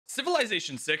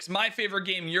Civilization 6, my favorite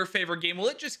game, your favorite game, well,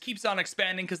 it just keeps on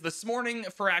expanding because this morning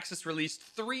Firaxis released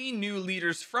 3 new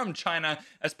leaders from China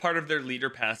as part of their Leader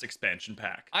Pass expansion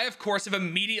pack. I, of course, have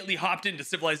immediately hopped into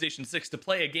Civilization 6 to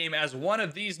play a game as one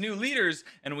of these new leaders,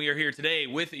 and we are here today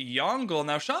with Yongle.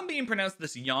 Now, Sean Bean pronounced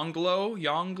this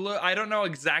Yongle. I don't know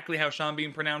exactly how Sean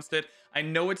Bean pronounced it. I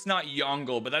know it's not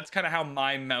Yongle, but that's kind of how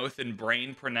my mouth and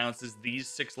brain pronounces these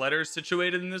 6 letters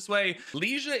situated in this way.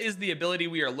 Leisha is the ability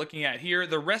we are looking at here.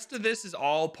 The rest of this is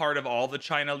all part of all the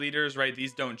China leaders, right?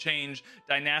 These don't change.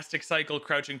 Dynastic Cycle,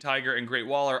 Crouching Tiger, and Great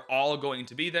Wall are all going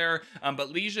to be there.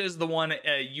 But Leisha is the one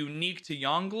unique to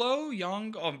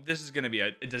Yongle. Oh, this is going to be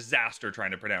a disaster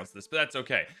trying to pronounce this, but that's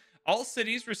okay. All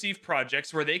cities receive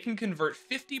projects where they can convert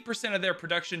 50% of their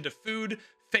production to food,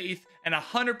 faith, and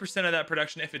 100% of that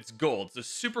production if it's gold. So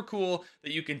super cool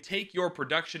that you can take your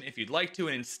production if you'd like to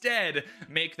and instead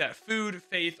make that food,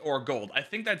 faith, or gold. I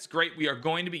think that's great. We are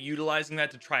going to be utilizing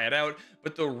that to try it out,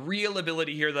 but the real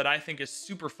ability here that I think is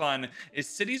super fun is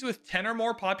cities with 10 or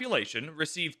more population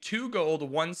receive 2 gold,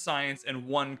 1 science, and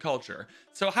 1 culture.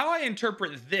 So how I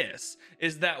interpret this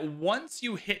is that once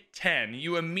you hit 10,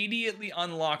 you immediately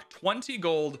unlock 20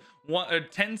 gold,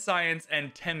 10 science,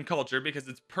 and 10 culture because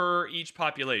it's per each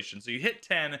population. So you hit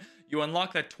 10, you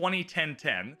unlock that 20, 10,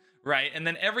 10, right? And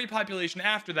then every population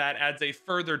after that adds a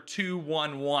further 2,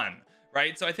 1, 1,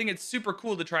 right? So I think it's super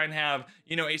cool to try and have,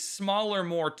 you know, a smaller,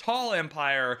 more tall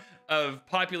empire of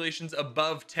populations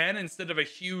above 10 instead of a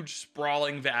huge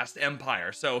sprawling vast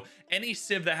empire. So any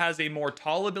civ that has a more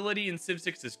tall ability in Civ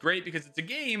 6 is great because it's a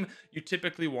game you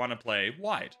typically want to play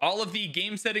wide. All of the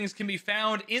game settings can be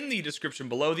found in the description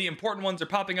below. The important ones are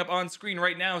popping up on screen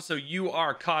right now so you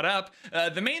are caught up.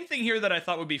 The main thing here that I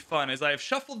thought would be fun is I have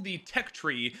shuffled the tech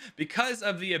tree because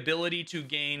of the ability to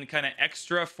gain kind of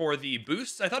extra for the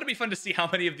boosts. I thought it'd be fun to see how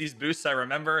many of these boosts I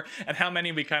remember and how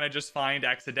many we kind of just find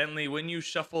accidentally. When you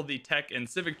shuffle the tech and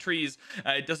civic trees,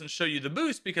 it doesn't show you the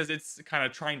boost because it's kind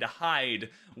of trying to hide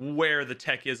where the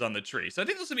tech is on the tree. So I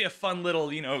think this will be a fun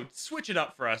little, you know, switch it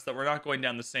up for us that we're not going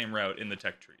down the same route in the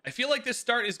tech tree. I feel like this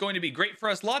start is going to be great for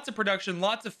us. Lots of production,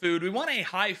 lots of food. We want a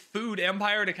high food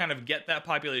empire to kind of get that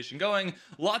population going.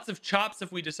 Lots of chops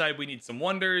if we decide we need some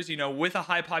wonders. You know, with a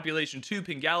high population too,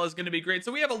 Pingala is going to be great.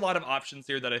 So we have a lot of options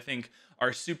here that I think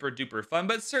are super duper fun,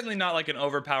 but certainly not like an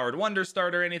overpowered wonder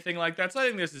start or anything like that. So I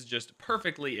think this is just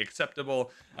perfectly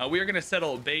acceptable. We are going to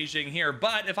settle Beijing here,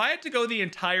 but if I had to go the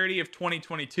entirety of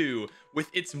 2022 with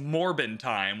its Morbin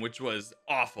time, which was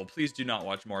awful, please do not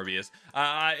watch Morbius,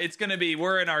 it's going to be,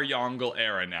 we're in our Yongle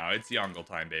era now. It's Yongle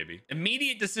time, baby.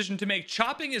 Immediate decision to make.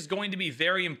 Chopping is going to be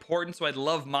very important, so I'd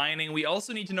love mining. We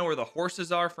also need to know where the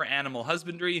horses are for animal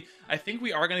husbandry. I think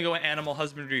we are going to go animal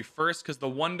husbandry first because the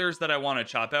wonders that I want to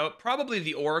chop out, probably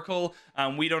the Oracle,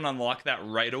 we don't unlock that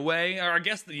right away. Or I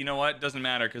guess, you know what, doesn't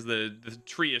matter because the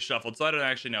tree is shuffled, so I don't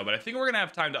actually know, but I think we're going to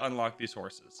have time to unlock these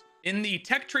horses. In the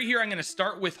tech tree here, I'm going to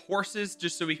start with horses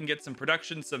just so we can get some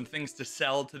production, some things to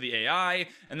sell to the AI,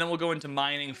 and then we'll go into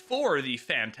mining for the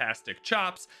fantastic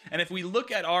chops. And if we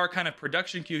look at our kind of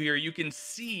production queue here, you can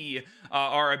see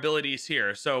our abilities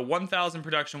here. So 1,000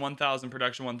 production, 1,000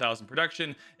 production, 1,000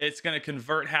 production. It's going to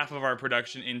convert half of our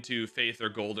production into faith or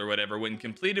gold or whatever when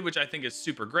completed, which I think is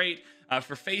super great.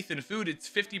 For faith and food, it's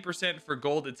 50%. For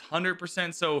gold, it's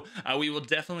 100%. So we will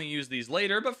definitely use these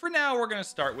later. But for now, we're going to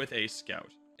start with a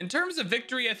scout. In terms of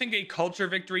victory, I think a culture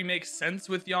victory makes sense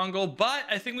with Yongle, but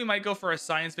I think we might go for a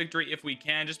science victory if we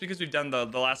can, just because we've done the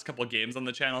last couple of games on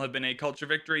the channel have been a culture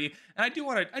victory, and I do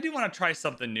want to try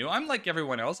something new. I'm like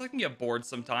everyone else. I can get bored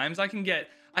sometimes. I can get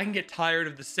tired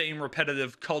of the same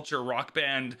repetitive culture rock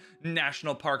band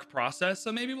national park process,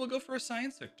 so maybe we'll go for a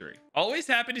science victory. Always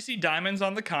happy to see diamonds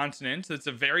on the continent. It's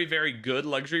a very, very good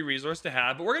luxury resource to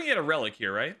have, but we're gonna get a relic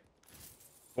here, right?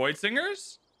 Void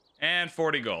Singers? And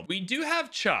 40 gold. We do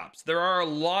have chops. There are a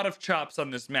lot of chops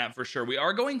on this map for sure. We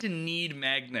are going to need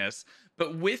Magnus,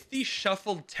 but with the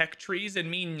shuffled tech trees and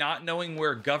me not knowing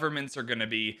where governments are going to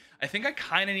be, I think I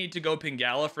kind of need to go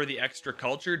Pingala for the extra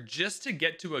culture just to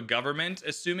get to a government,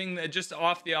 assuming that just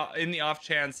in the off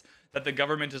chance that the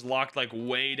government is locked like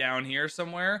way down here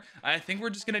somewhere. I think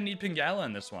we're just going to need Pingala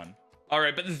in this one. All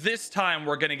right, but this time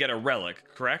we're going to get a relic,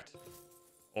 correct?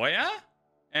 Oh yeah?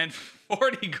 And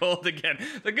 40 gold again.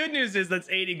 The good news is that's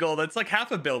 80 gold. That's like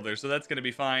half a builder, so that's going to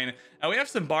be fine. We have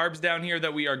some barbs down here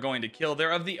that we are going to kill.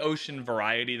 They're of the ocean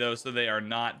variety, though, so they are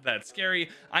not that scary.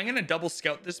 I'm going to double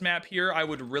scout this map here. I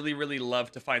would really, really love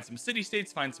to find some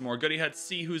city-states, find some more goody huts,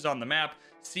 see who's on the map,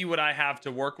 see what I have to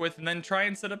work with, and then try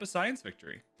and set up a science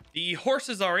victory. The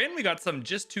horses are in. We got some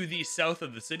just to the south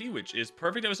of the city, which is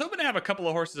perfect. I was hoping to have a couple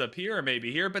of horses up here or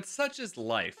maybe here, but such is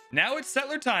life. Now it's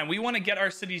settler time. We want to get our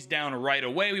cities down right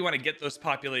away. We want to get those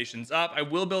populations up. I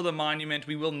will build a monument.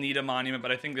 We will need a monument,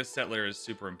 but I think this settler is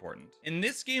super important. In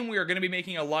this game, we are going to be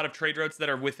making a lot of trade routes that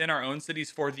are within our own cities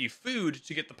for the food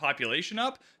to get the population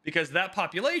up, because that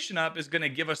population up is going to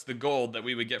give us the gold that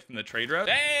we would get from the trade route.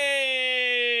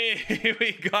 Hey,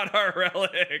 we got our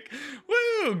relic.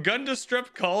 Woo,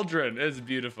 Gundestrup Cauldron is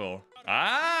beautiful.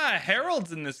 Ah,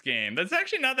 Harold's in this game. That's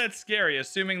actually not that scary,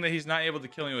 assuming that he's not able to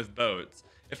kill me with boats.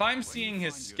 If I'm seeing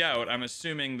his scout, I'm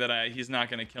assuming that he's not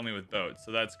going to kill me with boats,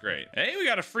 so that's great. Hey, we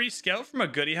got a free scout from a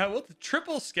goodie hut. Well,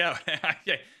 triple scout.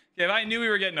 Okay. If I knew we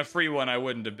were getting a free one, I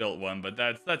wouldn't have built one, but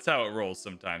that's how it rolls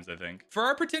sometimes, I think. For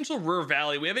our potential Ruhr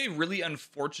Valley, we have a really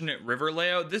unfortunate river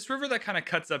layout. This river that kind of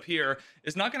cuts up here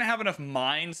is not going to have enough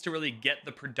mines to really get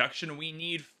the production we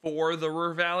need for the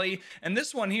Ruhr Valley. And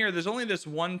this one here, there's only this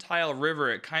one tile river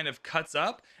it kind of cuts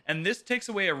up, and this takes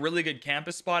away a really good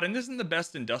campus spot, and this isn't the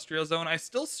best industrial zone. I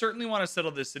still certainly want to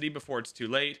settle this city before it's too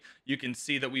late. You can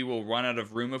see that we will run out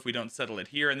of room if we don't settle it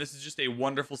here, and this is just a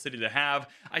wonderful city to have.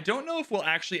 I don't know if we'll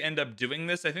actually end up doing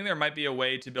this. I think there might be a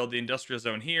way to build the industrial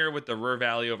zone here with the Ruhr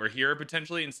Valley over here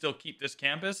potentially and still keep this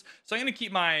campus. So I'm going to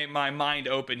keep my mind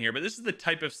open here, but this is the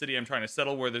type of city I'm trying to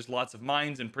settle where there's lots of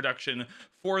mines and production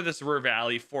for this Ruhr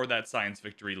Valley for that science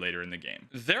victory later in the game.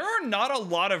 There are not a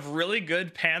lot of really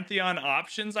good Pantheon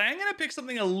options. I am going to pick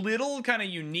something a little kind of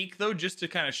unique though, just to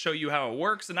kind of show you how it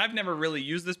works, and I've never really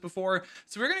used this before.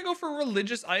 So we're going to go for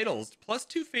religious idols.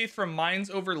 +2 faith from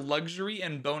mines over luxury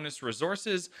and bonus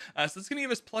resources. So it's going to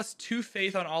give us +2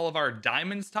 faith on all of our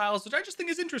diamonds tiles, which I just think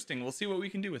is interesting. We'll see what we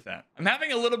can do with that. I'm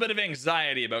having a little bit of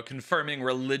anxiety about confirming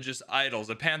religious idols,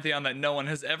 a pantheon that no one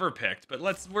has ever picked, but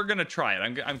we're going to try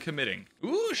it. I'm committing.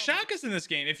 Ooh, Shaka's in this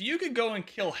game. If you could go and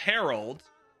kill Harold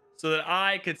so that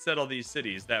I could settle these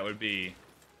cities, that would be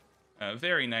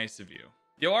very nice of you.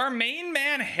 Yo, our main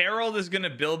man Harold is going to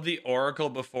build the oracle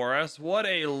before us. What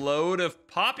a load of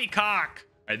poppycock.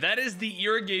 All right, that is the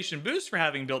irrigation boost for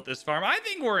having built this farm. I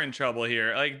think we're in trouble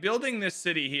here. Like, building this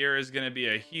city here is going to be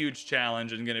a huge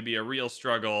challenge and going to be a real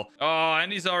struggle. Oh,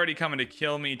 and he's already coming to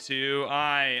kill me too.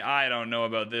 I don't know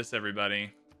about this,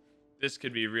 everybody. This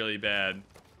could be really bad.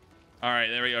 All right,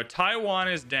 there we go. Taiwan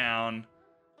is down,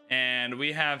 and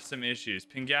we have some issues.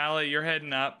 Pingala, you're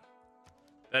heading up.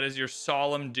 That is your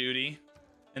solemn duty.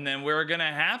 And then we're going to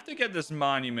have to get this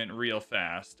monument real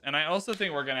fast. And I also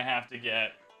think we're going to have to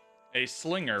get a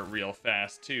slinger real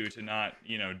fast too, to not,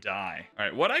 you know, die. All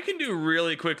right, what I can do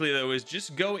really quickly though is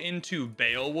just go into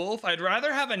Beowulf. I'd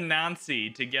rather have a Nancy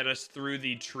to get us through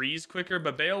the trees quicker,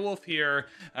 but Beowulf here,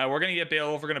 we're gonna get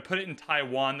Beowulf. We're gonna put it in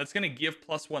Taiwan. That's gonna give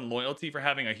 +1 loyalty for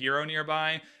having a hero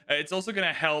nearby. It's also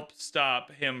gonna help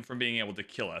stop him from being able to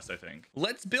kill us, I think.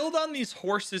 Let's build on these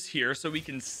horses here so we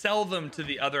can sell them to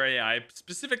the other AI,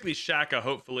 specifically Shaka,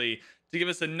 hopefully, to give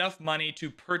us enough money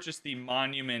to purchase the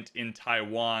monument in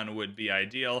Taiwan would be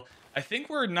ideal. I think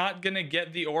we're not going to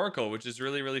get the oracle, which is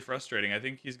really, really frustrating. I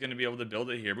think he's going to be able to build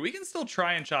it here, but we can still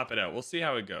try and chop it out. We'll see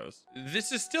how it goes.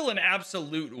 This is still an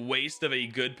absolute waste of a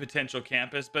good potential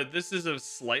campus, but this is a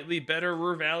slightly better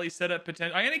Ruhr Valley setup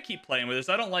potential. I'm going to keep playing with this.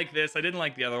 I don't like this. I didn't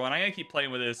like the other one. I'm going to keep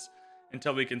playing with this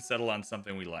until we can settle on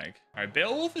something we like. All right,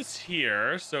 Beowulf is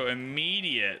here, so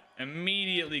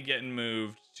immediately getting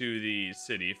moved to the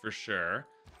city for sure.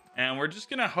 And we're just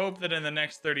gonna hope that in the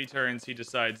next 30 turns he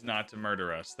decides not to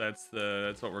murder us. That's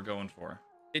what we're going for.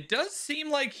 It does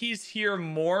seem like he's here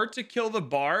more to kill the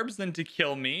Barbs than to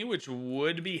kill me, which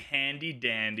would be handy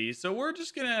dandy. So we're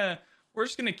just gonna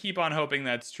keep on hoping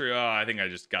that's true. Oh, I think I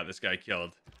just got this guy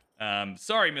killed.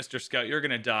 Sorry, Mr. Scout, you're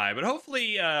gonna die, but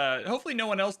hopefully no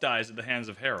one else dies at the hands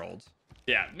of Harold.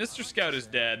 Yeah, Mr. Scout is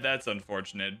dead. That's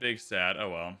unfortunate. Big sad. Oh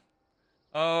well.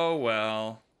 Oh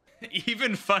well.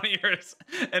 Even funnier is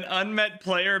an unmet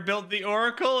player built the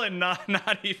oracle and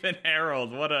not even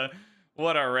Harold. What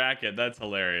a racket. That's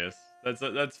hilarious.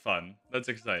 That's fun. That's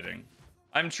exciting.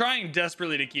 I'm trying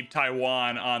desperately to keep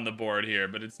Taiwan on the board here,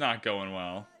 but it's not going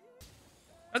well.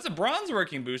 That's a bronze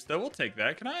working boost, though. We'll take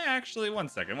that. Can I actually... One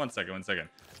second.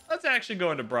 Let's actually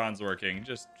go into bronze working,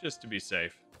 just to be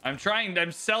safe. I'm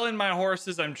selling my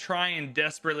horses. I'm trying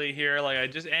desperately here.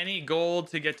 Like, any gold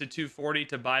to get to 240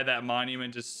 to buy that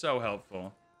monument is so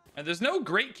helpful. And there's no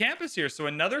great campus here, so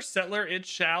another settler it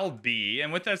shall be.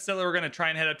 And with that settler, we're going to try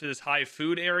and head up to this high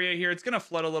food area here. It's going to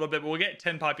flood a little bit, but we'll get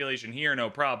 10 population here, no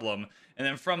problem. And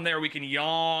then from there, we can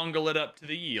yongle it up to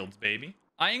the yields, baby.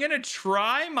 I'm gonna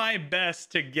try my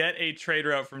best to get a trade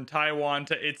route from Taiwan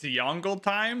to its Yongle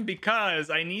time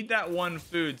because I need that one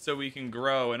food so we can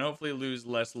grow and hopefully lose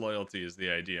less loyalty is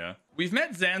the idea. We've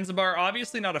met Zanzibar,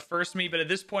 obviously not a first meet, but at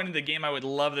this point in the game I would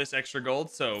love this extra gold,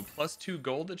 so +2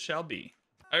 gold it shall be.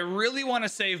 I really want to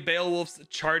save Beowulf's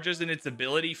charges and its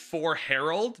ability for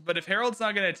Herald, but if Herald's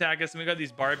not going to attack us and we got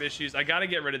these Barb issues, I got to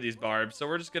get rid of these Barbs, so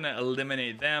we're just going to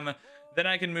eliminate them. Then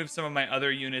I can move some of my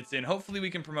other units in. Hopefully we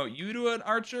can promote you to an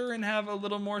archer and have a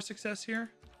little more success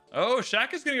here. Oh,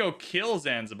 Shaka's going to go kill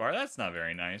Zanzibar. That's not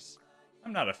very nice.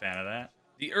 I'm not a fan of that.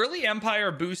 The early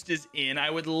empire boost is in. I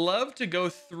would love to go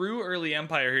through early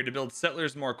empire here to build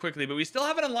settlers more quickly, but we still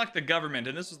haven't unlocked the government,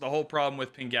 and this was the whole problem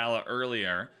with Pingala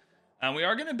earlier. We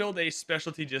are going to build a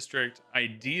specialty district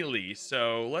ideally,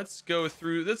 so let's go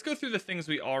through the things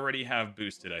we already have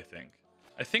boosted.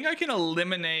 I think I can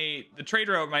eliminate the trade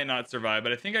route. Might not survive,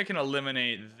 but I think I can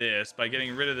eliminate this by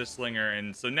getting rid of the slinger,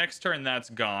 and so next turn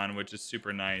that's gone, which is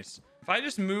super nice. If I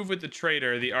just move with the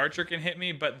trader, the archer can hit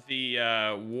me, but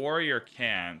the warrior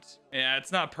can't. Yeah,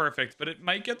 it's not perfect, but it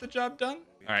might get the job done.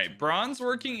 All right, bronze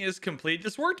working is complete.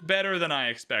 This worked better than I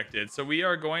expected, so we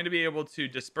are going to be able to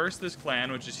disperse this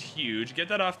clan, which is huge. Get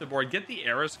that off the board. Get the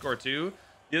era score too.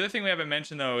 The other thing we haven't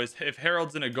mentioned though is if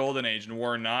Harold's in a golden age and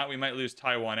we're not, we might lose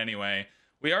Taiwan anyway.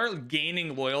 We are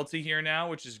gaining loyalty here now,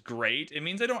 which is great. It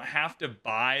means I don't have to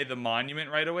buy the monument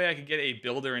right away. I could get a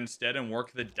builder instead and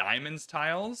work the diamonds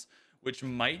tiles, which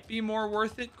might be more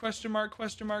worth it, question mark,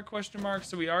 question mark, question mark.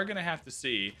 So we are going to have to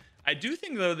see. I do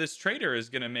think, though, this trader is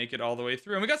going to make it all the way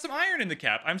through. And we got some iron in the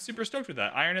cap. I'm super stoked with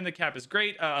that. Iron in the cap is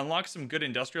great. Unlocks some good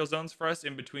industrial zones for us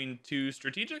in between two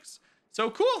strategics. So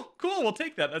cool. Cool. We'll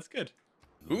take that. That's good.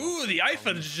 Ooh, the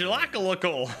Eiffel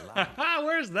Jalakalocal.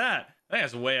 Where's that? I think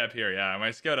it's way up here. Yeah,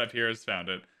 my scout up here has found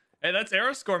it. Hey, that's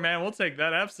arrow score, man. We'll take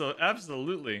that.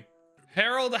 Absolutely.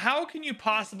 Harold, how can you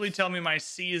possibly tell me my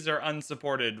seas are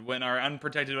unsupported when are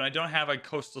unprotected when I don't have a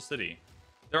coastal city?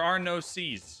 There are no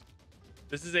seas.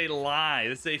 This is a lie.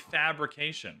 This is a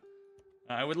fabrication.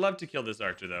 I would love to kill this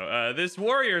archer, though. This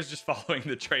warrior is just following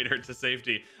the trader to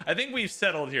safety. I think we've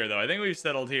settled here, though. I think we've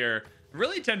settled here.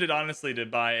 Really tempted, honestly, to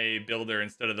buy a builder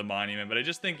instead of the monument, but I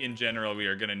just think in general we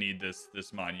are going to need this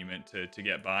monument to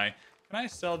get by. Can I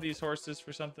sell these horses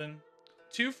for something?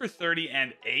 2 for 30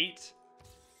 and 8.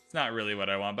 It's not really what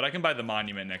I want, but I can buy the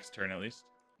monument next turn at least.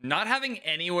 Not having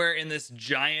anywhere in this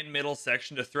giant middle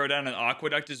section to throw down an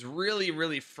aqueduct is really,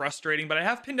 really frustrating, but I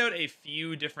have pinned out a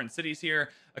few different cities here.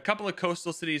 A couple of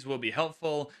coastal cities will be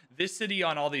helpful. This city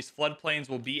on all these floodplains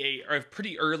will be a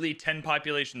pretty early 10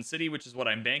 population city, which is what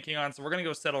I'm banking on. So we're going to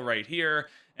go settle right here,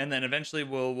 and then eventually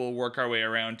we'll work our way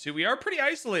around too. We are pretty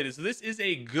isolated, so this is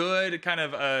a good kind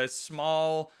of a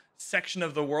small section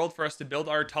of the world for us to build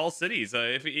our tall cities.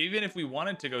 Even if we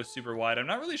wanted to go super wide, I'm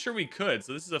not really sure we could,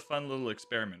 so this is a fun little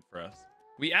experiment for us.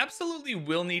 We absolutely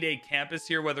will need a campus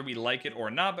here, whether we like it or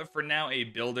not, but for now a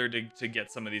builder to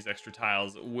get some of these extra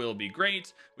tiles will be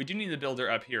great. We do need a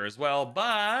builder up here as well,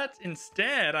 but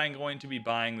instead I'm going to be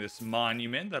buying this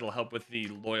monument that'll help with the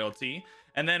loyalty.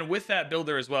 And then with that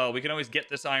builder as well, we can always get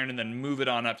this iron and then move it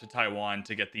on up to Taiwan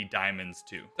to get the diamonds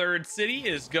too. Third city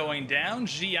is going down.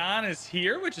 Xi'an is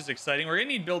here, which is exciting. We're gonna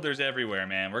need builders everywhere,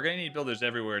 man. We're gonna need builders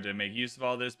everywhere to make use of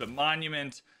all this, but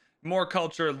monument, more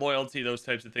culture, loyalty, those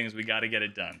types of things, we got to get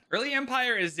it done. Early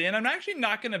empire is in. I'm actually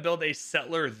not going to build a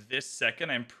settler this second.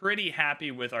 I'm pretty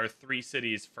happy with our 3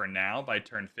 cities for now by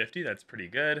turn 50. That's pretty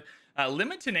good.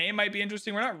 Limit to name might be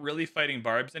interesting. We're not really fighting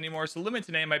barbs anymore, so limit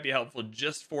to name might be helpful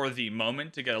just for the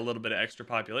moment to get a little bit of extra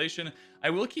population. I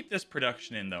will keep this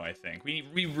production in, though, I think.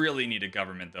 We really need a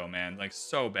government, though, man, like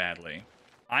so badly.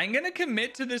 I'm going to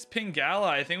commit to this Pingala.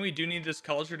 I think we do need this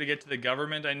culture to get to the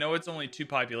government. I know it's only 2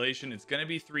 population. It's going to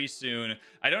be 3 soon.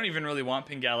 I don't even really want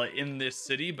Pingala in this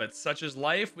city, but such is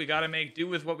life. We got to make do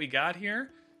with what we got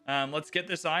here. Let's get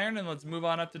this iron and let's move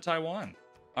on up to Taiwan.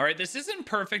 All right, this isn't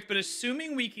perfect, but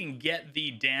assuming we can get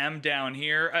the dam down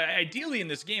here, ideally in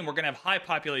this game, we're going to have high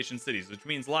population cities, which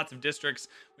means lots of districts.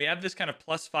 We have this kind of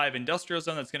 +5 industrial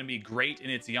zone that's going to be great in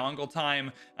its Yongle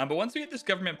time. But once we get this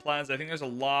government plaza, I think there's a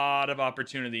lot of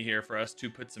opportunity here for us to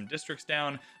put some districts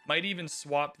down. Might even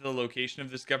swap the location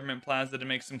of this government plaza to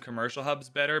make some commercial hubs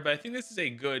better. But I think this is a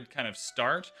good kind of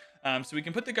start. So we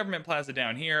can put the government plaza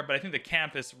down here, but I think the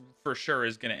campus for sure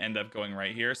is going to end up going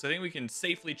right here. So I think we can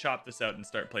safely chop this out and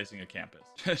start placing a campus.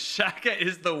 Shaka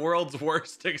is the world's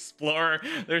worst explorer.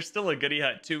 There's still a goody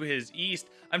hut to his east.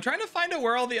 I'm trying to find out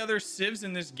where all the other civs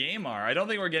in this game are. I don't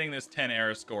think we're getting this 10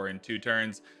 era score in 2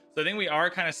 turns. So I think we are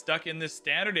kind of stuck in this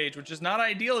standard age, which is not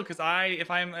ideal because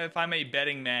if I'm a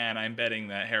betting man, I'm betting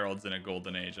that Harold's in a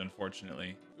golden age,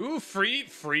 unfortunately. Ooh, free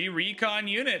recon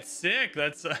unit, sick.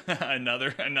 That's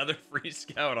another free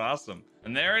scout, awesome.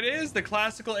 And there it is, the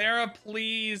classical era.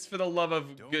 Please, for the love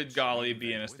of good golly,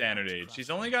 be in a standard age. He's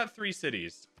only got 3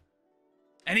 cities,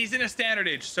 and he's in a standard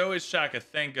age. So is Shaka,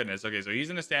 thank goodness. Okay, so he's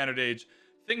in a standard age.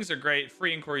 Things are great.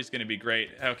 Free inquiry is going to be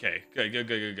great. Okay,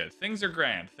 good. Things are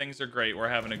grand. Things are great. We're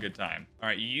having a good time. All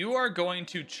right, you are going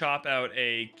to chop out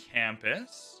a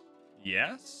campus.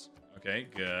 Yes. Okay,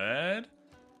 good.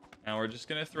 Now we're just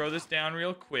going to throw this down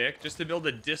real quick just to build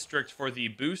a district for the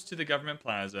boost to the government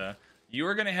plaza. You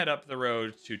are going to head up the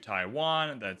road to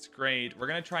Taiwan. That's great. We're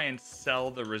going to try and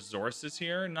sell the resources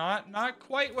here. Not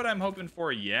quite what I'm hoping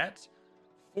for yet.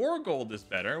 4 gold is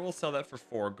better. We'll sell that for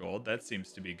 4 gold. That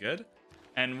seems to be good.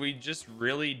 And we just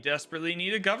really desperately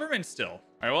need a government still.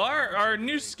 All right, well, our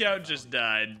new scout just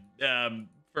died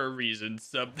for reasons.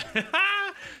 So,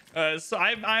 so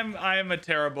I'm a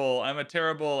terrible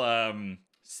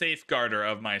safeguarder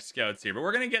of my scouts here. But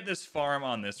we're gonna get this farm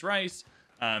on this rice.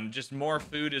 Just more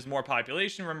food is more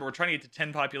population. Remember, we're trying to get to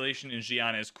 10 population in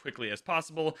Xi'an as quickly as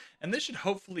possible, and this should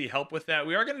hopefully help with that.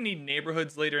 We are going to need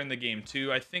neighborhoods later in the game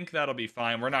too. I think that'll be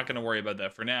fine. We're not going to worry about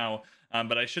that for now,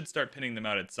 but I should start pinning them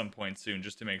out at some point soon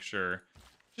just to make sure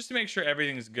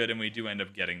everything's good and we do end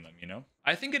up getting them, you know?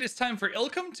 I think it is time for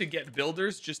Ilkham to get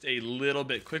builders just a little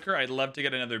bit quicker. I'd love to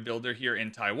get another builder here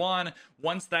in Taiwan.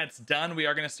 Once that's done, we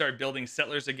are going to start building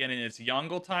settlers again in its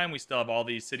Yongle time. We still have all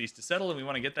these cities to settle, and we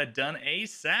want to get that done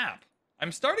ASAP.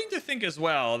 I'm starting to think as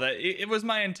well that it was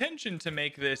my intention to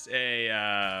make this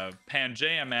a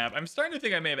Pangea map. I'm starting to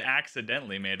think I may have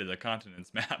accidentally made it a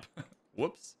continents map.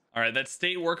 Whoops. All right, that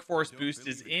state workforce boost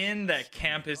is in. That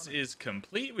campus is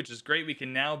complete, which is great. We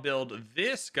can now build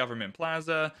this government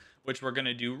plaza, which we're going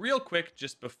to do real quick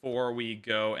just before we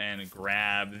go and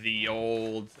grab the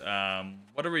old,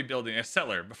 what are we building? A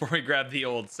settler. Before we grab the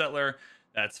old settler,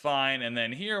 that's fine. And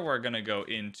then here we're going to go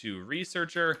into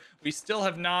researcher. We still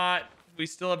have not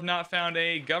found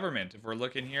a government. If we're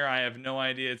looking here, I have no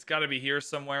idea. It's got to be here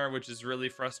somewhere, which is really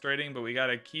frustrating, but we got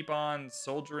to keep on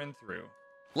soldiering through.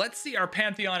 Let's see our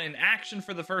Pantheon in action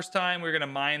for the first time. We're going to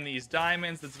mine these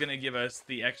diamonds. That's going to give us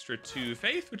the extra 2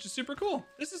 faith, which is super cool.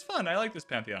 This is fun. I like this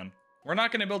Pantheon. We're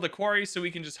not going to build a quarry, so we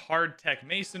can just hard tech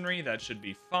masonry. That should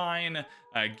be fine.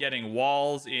 Getting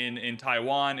walls in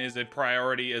Taiwan is a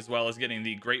priority, as well as getting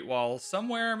the Great Wall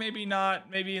somewhere. Maybe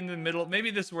not. Maybe in the middle.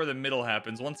 Maybe this is where the middle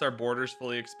happens. Once our borders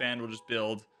fully expand, we'll just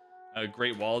build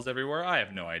Great Walls everywhere. I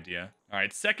have no idea. All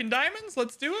right, second diamonds.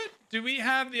 Let's do it. Do we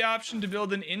have the option to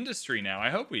build an industry now? I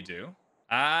hope we do.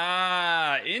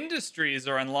 Industries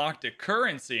are unlocked at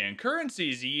currency, and currency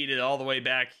is yeeted all the way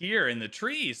back here in the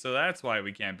tree, so that's why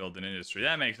we can't build an industry.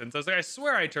 That makes sense. I was like, I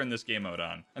swear I turned this game mode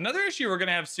on. Another issue we're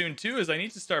gonna have soon too is I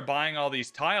need to start buying all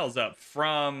these tiles up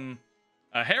from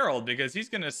Harold, because he's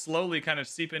gonna slowly kind of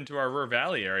seep into our Ruhr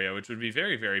Valley area, which would be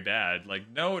very, very bad. Like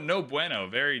no bueno,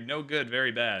 no good,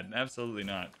 very bad. Absolutely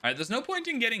not. All right, there's no point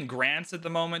in getting grants at the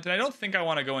moment, and I don't think I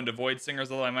want to go into Void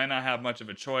Singers, although I might not have much of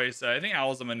a choice. I think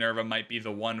Owls of Minerva might be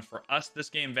the one for us this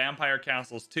game. Vampire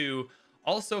Castles 2,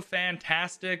 also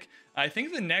fantastic. I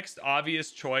think the next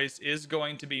obvious choice is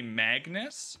going to be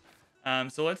Magnus.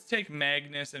 So let's take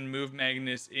Magnus and move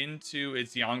Magnus into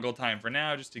its Yongle time for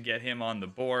now, just to get him on the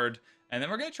board. And then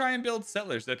we're going to try and build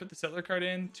settlers. Did I put the settler card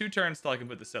in? 2 turns till I can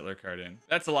put the settler card in.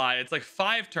 That's a lie. It's like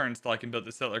 5 turns till I can build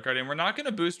the settler card in. We're not going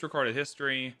to boost recorded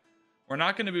history. We're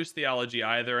not going to boost theology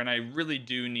either. And I really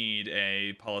do need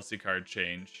a policy card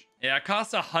change. Yeah, it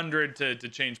costs 100 to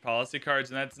change policy cards.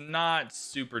 And that's not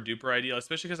super duper ideal,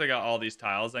 especially because I got all these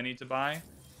tiles I need to buy.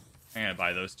 I'm going to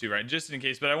buy those too, right? Just in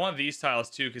case. But I want these tiles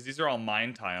too, because these are all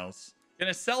mine tiles.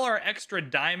 Gonna sell our extra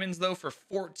diamonds though for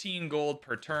 14 gold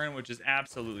per turn, which is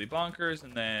absolutely bonkers.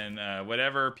 And then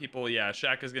whatever people, yeah,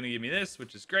 Shaka's gonna give me this,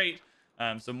 which is great.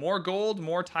 So more gold,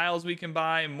 more tiles we can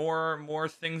buy, more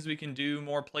things we can do,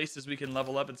 more places we can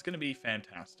level up. It's gonna be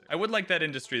fantastic. I would like that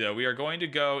industry though. We are going to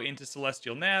go into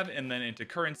Celestial Nav and then into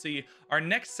currency. Our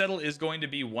next settle is going to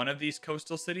be one of these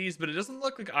coastal cities, but it doesn't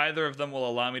look like either of them will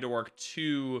allow me to work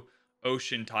 2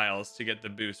 ocean tiles to get the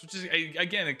boost, which is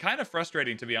again kind of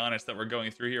frustrating, to be honest, that we're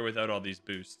going through here without all these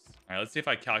boosts. All right, let's see if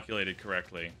I calculated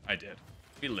correctly. I did.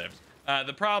 We lived.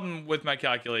 The problem with my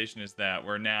calculation is that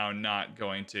we're now not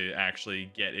going to actually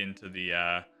get into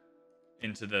the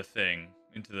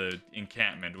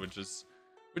encampment, which is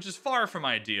far from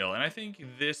ideal. And I think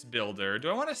this builder, do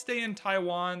I want to stay in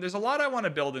Taiwan? There's a lot I want to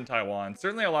build in Taiwan,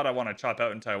 certainly a lot I want to chop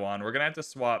out in Taiwan. We're gonna have to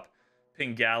swap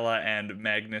Pingala and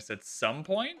Magnus at some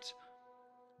point.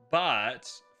 But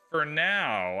for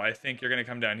now, I think you're gonna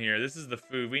come down here. This is the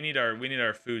food. We need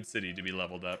our food city to be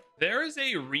leveled up. There is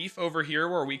a reef over here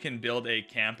where we can build a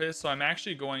campus. So I'm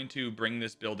actually going to bring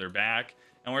this builder back,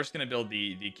 and we're just gonna build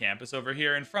the campus over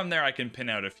here. And from there, I can pin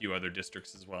out a few other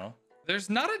districts as well. There's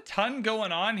not a ton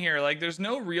going on here. Like, there's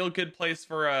no real good place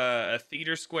for a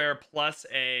theater square plus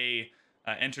a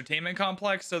entertainment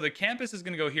complex. So the campus is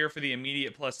going to go here for the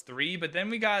immediate +3, but then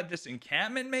we got this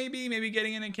encampment. Maybe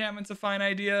getting an encampment's a fine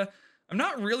idea. I'm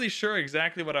not really sure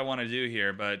exactly what I want to do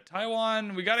here, but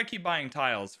Taiwan, we got to keep buying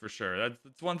tiles for sure.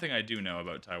 That's one thing I do know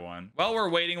about Taiwan. While we're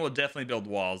waiting, we'll definitely build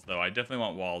walls, though. I definitely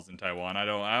want walls in Taiwan. I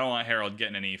don't want Harold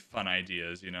getting any fun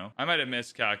ideas, you know? I might have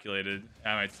miscalculated.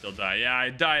 I might still die. Yeah, I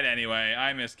died anyway.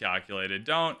 I miscalculated.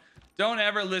 Don't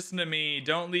ever listen to me.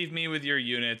 Don't leave me with your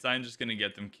units. I'm just going to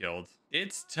get them killed.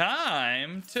 It's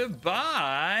time to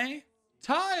buy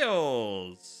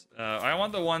tiles. I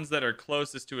want the ones that are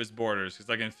closest to his borders because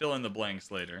I can fill in the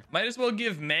blanks later. Might as well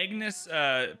give Magnus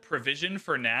provision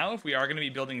for now. If we are going to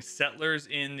be building settlers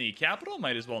in the capital,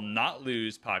 might as well not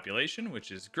lose population,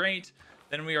 which is great.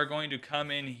 Then we are going to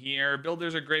come in here.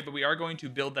 Builders are great, but we are going to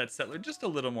build that settler just a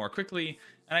little more quickly.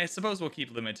 And I suppose we'll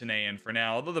keep Limitané in for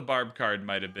now, although the Barb card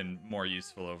might have been more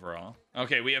useful overall.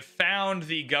 Okay, we have found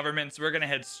the government, so we're going to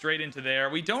head straight into there.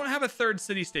 We don't have a third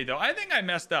city-state, though. I think I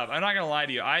messed up. I'm not going to lie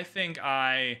to you. I think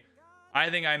I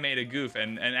made a goof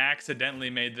and accidentally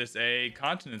made this a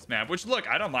continents map, which, look,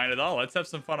 I don't mind at all. Let's have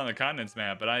some fun on the continents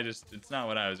map, but it's not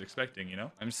what I was expecting, you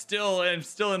know? I'm still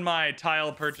in my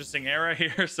tile purchasing era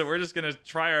here, so we're just gonna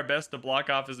try our best to block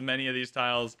off as many of these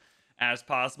tiles as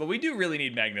possible. We do really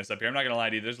need Magnus up here. I'm not gonna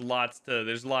lie to you. There's lots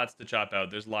to chop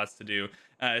out. There's lots to do,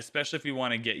 especially if we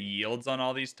want to get yields on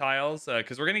all these tiles,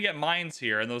 because we're gonna get mines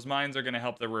here, and those mines are gonna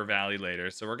help the Ruhr Valley later.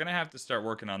 So we're gonna have to start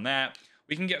working on that.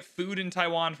 We can get food in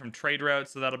Taiwan from trade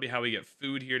routes, so that'll be how we get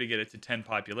food here to get it to 10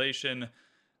 population.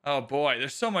 Oh boy,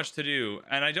 there's so much to do.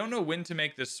 And I don't know when to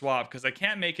make this swap, because I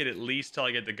can't make it at least till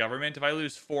I get the government. If I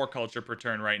lose 4 culture per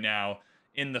turn right now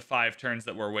in the 5 turns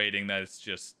that we're waiting, that is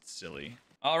just silly.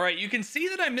 All right, you can see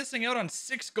that I'm missing out on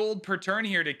 6 gold per turn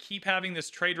here to keep having this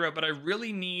trade route, but I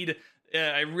really need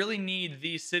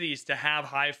these cities to have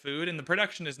high food, and the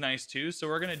production is nice too, so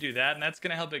we're going to do that, and that's going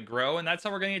to help it grow, and that's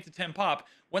how we're going to get to 10 pop.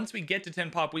 Once we get to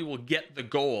 10 pop, we will get the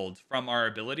gold from our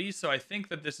abilities, so I think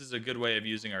that this is a good way of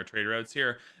using our trade routes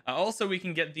here. Also, we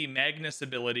can get the Magnus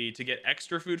ability to get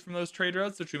extra food from those trade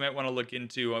routes, which we might want to look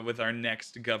into with our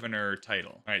next governor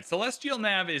title. All right, Celestial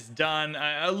Nav is done.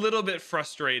 A little bit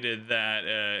frustrated that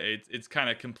it's kind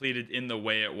of completed in the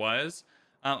way it was.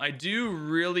 I do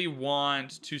really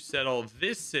want to settle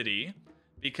this city,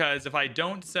 because if I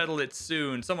don't settle it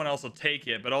soon, someone else will take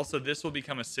it, but also this will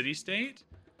become a city-state.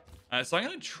 So I'm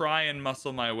going to try and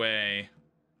muscle my way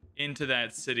into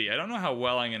that city. I don't know how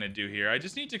well I'm going to do here. I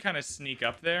just need to kind of sneak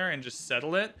up there and just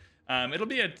settle it. It'll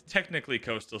be a technically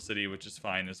coastal city, which is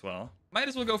fine as well. Might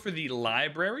as well go for the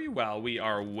library while we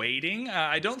are waiting.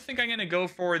 I don't think I'm going to go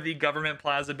for the government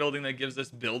plaza building that gives us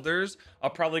builders. I'll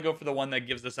probably go for the one that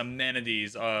gives us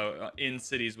amenities in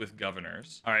cities with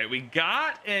governors. All right, we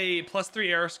got a +3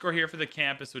 error score here for the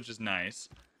campus, which is nice.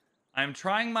 I'm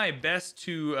trying my best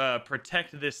to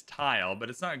protect this tile, but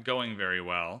it's not going very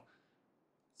well.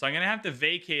 So I'm going to have to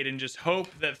vacate and just hope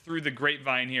that through the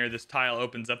grapevine here, this tile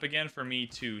opens up again for me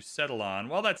to settle on.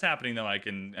 While that's happening, though, I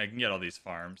can get all these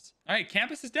farms. All right,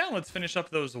 campus is down. Let's finish up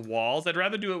those walls. I'd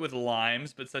rather do it with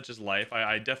limes, but such is life.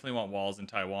 I definitely want walls in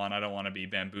Taiwan. I don't want to be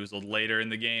bamboozled later in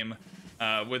the game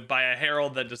by a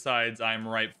herald that decides I'm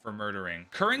ripe for murdering.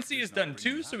 Currency is done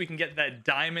too, so we can get that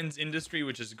diamonds industry,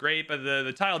 which is great, but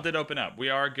the tile did open up. We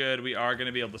are good. We are going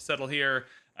to be able to settle here.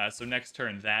 So next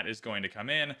turn, that is going to come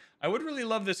in. I would really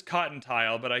love this cotton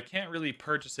tile, but I can't really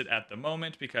purchase it at the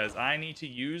moment because I need to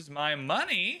use my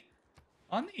money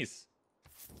on these.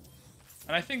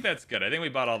 And I think that's good. I think we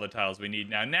bought all the tiles we need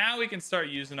now. Now we can start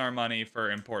using our money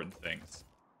for important things.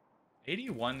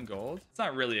 81 gold? It's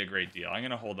not really a great deal. I'm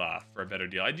going to hold off for a better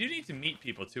deal. I do need to meet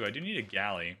people, too. I do need a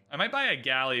galley. I might buy a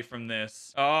galley from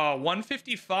this. Oh,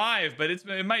 155, but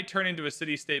it might turn into a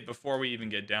city-state before we even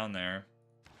get down there.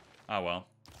 Oh, well.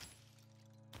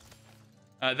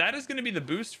 That is going to be the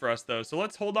boost for us, though. So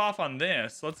let's hold off on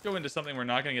this. Let's go into something we're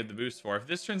not going to get the boost for. If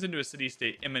this turns into a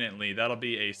city-state imminently, that'll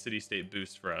be a city-state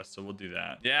boost for us. So we'll do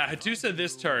that. Yeah, Hattusa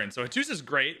this turn. So Hattusa's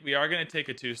great. We are going to take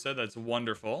Hattusa. That's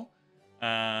wonderful.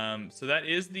 So that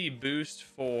is the boost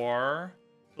for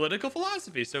political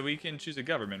philosophy. So we can choose a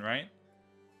government, right?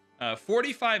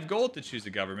 45 gold to choose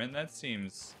a government. That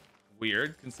seems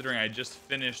weird, considering I just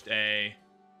finished a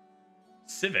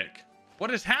civic.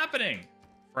 What is happening?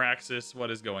 Praxis,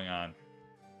 what is going on?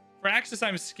 Praxis,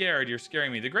 I'm scared. You're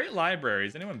scaring me. The Great Library.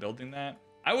 Is anyone building that?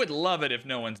 I would love it if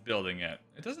no one's building it.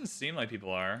 It doesn't seem like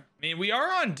people are. I mean, we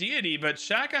are on deity, but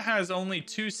Shaka has only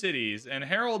 2 cities, and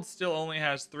Harold still only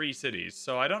has 3 cities,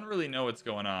 so I don't really know what's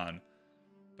going on.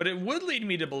 But it would lead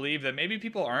me to believe that maybe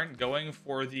people aren't going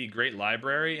for the Great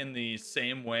Library in the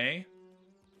same way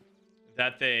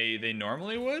that they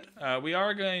normally would. We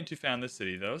are going to found the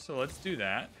city, though, so let's do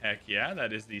that. Heck yeah,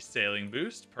 that is the sailing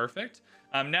boost. Perfect.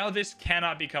 Now this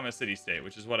cannot become a city-state,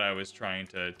 which is what I was trying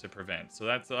to prevent, so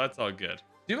that's all good.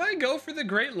 Do I go for the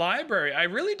Great Library? I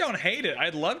really don't hate it.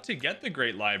 I'd love to get the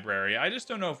Great Library. I just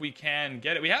don't know if we can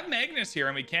get it. We have Magnus here,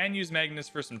 and we can use Magnus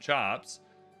for some chops.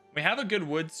 We have a good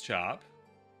woods chop.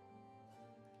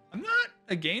 I'm not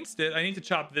against it. I need to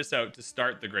chop this out to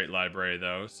start the Great Library,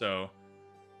 though, so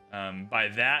by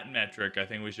that metric, I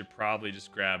think we should probably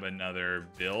just grab another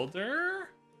builder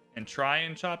and try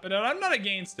and chop it out. I'm not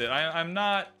against it. I'm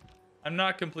not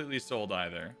completely sold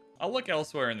either. I'll look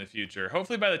elsewhere in the future.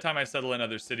 Hopefully by the time I settle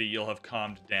another city, you'll have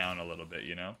calmed down a little bit,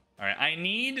 you know? All right, I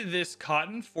need this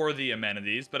cotton for the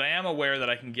amenities, but I am aware that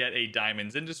I can get a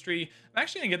diamonds industry. I'm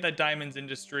actually gonna get that diamonds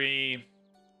industry.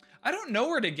 I don't know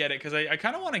where to get it because I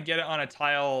kind of want to get it on a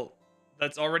tile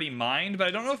that's already mined, but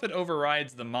I don't know if it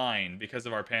overrides the mine because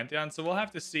of our Pantheon, so we'll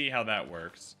have to see how that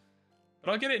works.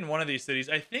 But I'll get it in one of these cities.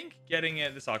 I think getting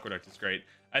it, this aqueduct is great.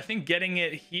 I think getting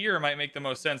it here might make the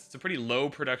most sense. It's a pretty low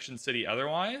production city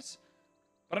otherwise,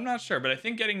 but I'm not sure. But I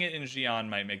think getting it in Xi'an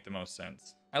might make the most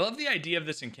sense. I love the idea of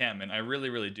this encampment. I really,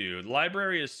 really do. The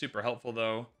library is super helpful,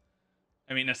 though.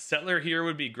 I mean, a settler here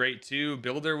would be great, too.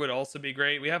 Builder would also be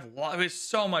great. We have there's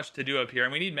so much to do up here,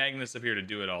 and we need Magnus up here to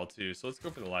do it all, too. So let's go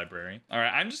for the library. All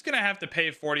right, I'm just going to have to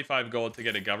pay 45 gold to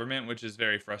get a government, which is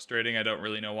very frustrating. I don't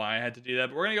really know why I had to do that,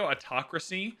 but we're going to go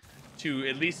autocracy to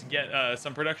at least get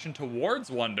some production towards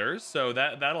wonders, so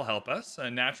that'll help us.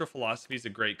 Natural philosophy is a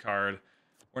great card.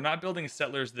 We're not building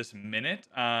settlers this minute.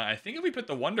 I think if we put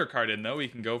the wonder card in, though, we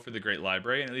can go for the Great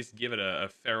Library and at least give it a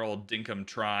feral dinkum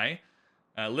try.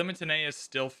 Limitine is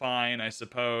still fine, I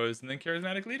suppose, and then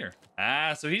Charismatic Leader.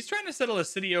 So he's trying to settle a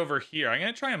city over here. I'm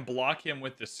going to try and block him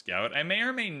with the Scout. I may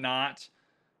or may not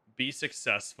be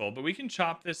successful, but we can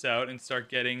chop this out and start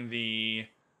getting the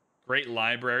Great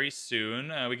Library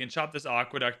soon. We can chop this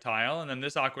aqueduct tile, and then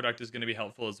this aqueduct is going to be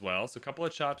helpful as well. So a couple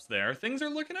of chops there. Things are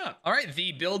looking up. All right,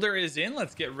 the builder is in.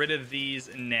 Let's get rid of these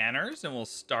nanners, and we'll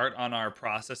start on our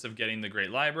process of getting the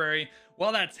Great Library.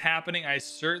 While that's happening, I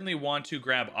certainly want to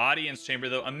grab Audience Chamber,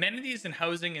 though. Amenities and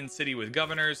housing in city with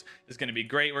governors is going to be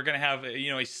great. We're going to have,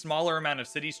 a smaller amount of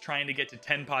cities trying to get to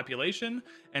 10 population,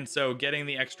 and so getting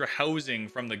the extra housing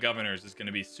from the governors is going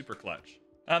to be super clutch.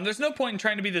 There's no point in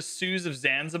trying to be the Suez of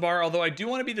Zanzibar, although I do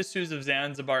want to be the Suez of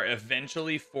Zanzibar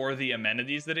eventually for the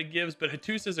amenities that it gives, but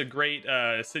Hattusa is a great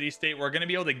city-state. We're going to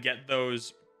be able to get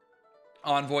those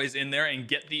envoys in there and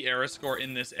get the era score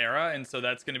in this era, and so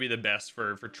that's going to be the best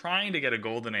for trying to get a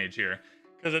golden age here.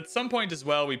 Because at some point as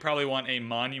well, we probably want a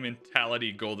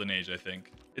monumentality golden age, I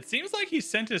think. It seems like he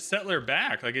sent his settler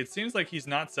back. Like, it seems like he's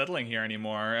not settling here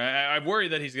anymore. I worry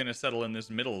that he's going to settle in this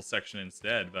middle section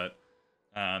instead, but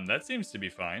that seems to be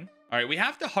fine. All right, we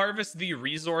have to harvest the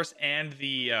resource and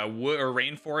the wood or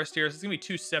rainforest here. So it's gonna be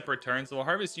 2 separate turns. So we'll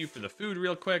harvest you for the food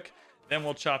real quick. Then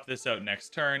we'll chop this out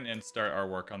next turn and start our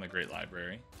work on the Great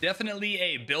Library. Definitely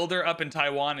a builder up in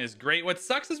Taiwan is great. What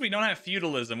sucks is we don't have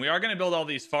feudalism. We are going to build all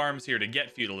these farms here to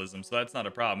get feudalism, so that's not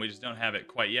a problem. We just don't have it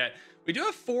quite yet. We do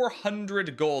have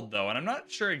 400 gold, though, and I'm not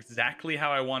sure exactly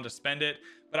how I want to spend it,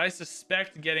 but I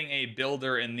suspect getting a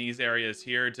builder in these areas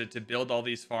here to build all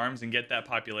these farms and get that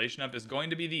population up is going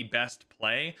to be the best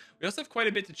play. We also have quite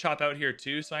a bit to chop out here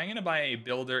too, so I'm going to buy a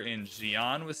builder in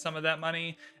Xi'an with some of that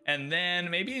money, and then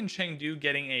maybe in Chengdu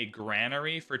getting a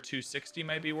granary for 260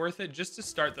 might be worth it, just to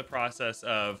start the process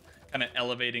of kind of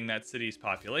elevating that city's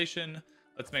population.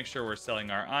 Let's make sure we're selling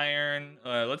our iron.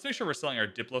 Let's make sure we're selling our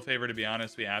Diplo favor, to be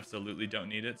honest. We absolutely don't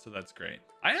need it, so that's great.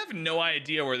 I have no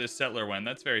idea where this settler went.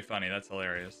 That's very funny. That's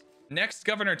hilarious. Next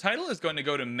governor title is going to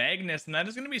go to Magnus, and that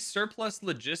is going to be surplus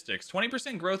logistics.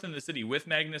 20% growth in the city with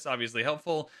Magnus, obviously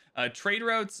helpful. Trade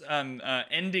routes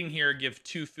ending here give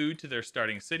 2 food to their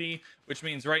starting city, which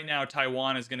means right now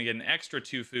Taiwan is going to get an extra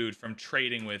 2 food from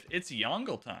trading with its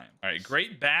Yongle time. All right,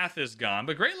 Great Bath is gone,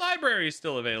 but Great Library is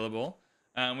still available.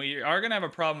 We are going to have a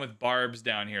problem with Barbs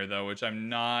down here, though, which I'm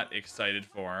not excited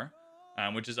for,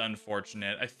 which is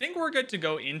unfortunate. I think we're good to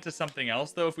go into something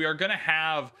else, though. If we are going to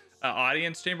have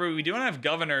audience chamber. We don't have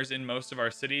governors in most of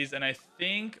our cities, and I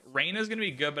think Reina is going to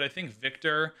be good, but I think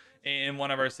Victor in one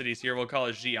of our cities here, we'll call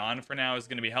it Xi'an for now, is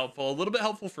going to be helpful. A little bit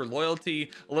helpful for loyalty,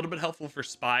 a little bit helpful for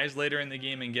spies later in the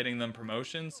game and getting them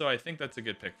promotions. So I think that's a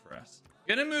good pick for us.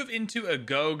 Gonna move into a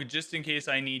Gog just in case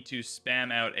I need to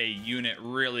spam out a unit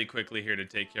really quickly here to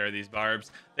take care of these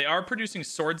barbs. They are producing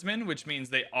swordsmen, which means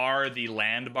they are the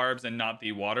land barbs and not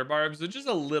the water barbs, which is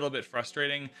a little bit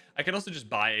frustrating. I could also just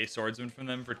buy a swordsman from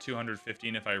them for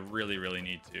 215 if I really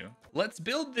need to. Let's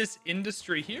build this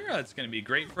industry here. That's gonna be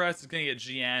great for us. It's gonna get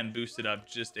Xi'an boosted up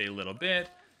just a little bit.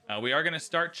 We are going to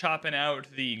start chopping out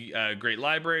the Great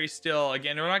Library still.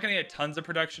 Again, we're not going to get tons of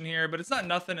production here, but it's not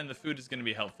nothing, and the food is going to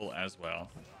be helpful as well.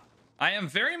 I am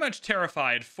very much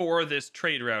terrified for this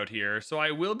trade route here, so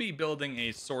I will be building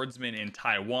a swordsman in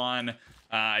Taiwan.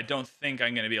 I don't think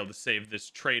I'm going to be able to save this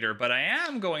trader, but I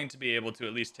am going to be able to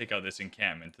at least take out this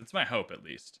encampment. That's my hope, at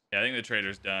least. Yeah, I think the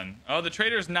trader's done. Oh, the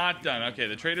trader's not done. Okay,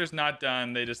 the trader's not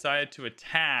done. They decided to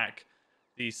attack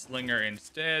the slinger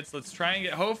instead, so let's try and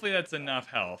get, hopefully that's enough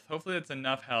health. Hopefully that's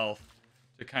enough health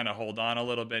to kind of hold on a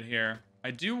little bit here.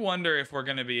 I do wonder if we're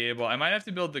going to be able, I might have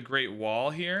to build the Great Wall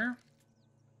here,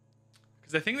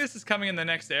 because I think this is coming in the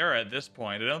next era at this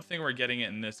point. I don't think we're getting it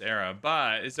in this era,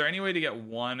 but is there any way to get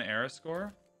one era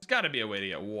score? There's got to be a way to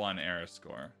get one era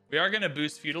score. We are going to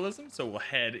boost feudalism, so we'll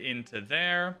head into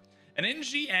there. And in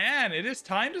Xi'an, it is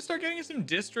time to start getting some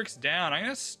districts down. I'm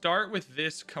going to start with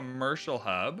this commercial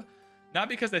hub. Not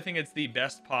because I think it's the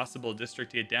best possible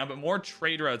district to get down, but more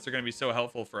trade routes are going to be so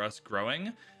helpful for us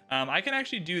growing. I can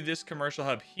actually do this commercial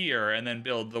hub here and then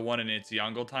build the one in its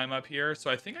Yongle time up here. So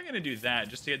I think I'm going to do that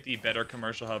just to get the better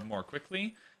commercial hub more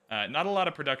quickly. Not a lot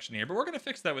of production here, but we're going to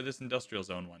fix that with this industrial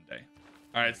zone one day.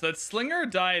 All right, so that slinger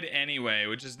died anyway,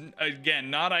 which is, again,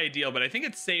 not ideal, but I think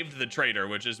it saved the trader,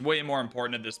 which is way more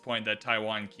important at this point that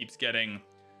Taiwan keeps getting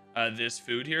this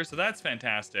food here. So that's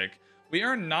fantastic. We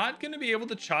are not going to be able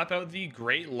to chop out the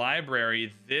Great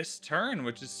Library this turn,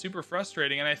 which is super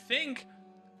frustrating. And I think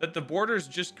that the borders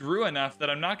just grew enough that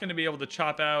I'm not going to be able to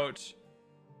chop out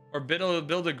or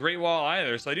build a Great Wall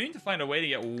either. So I do need to find a way to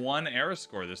get one era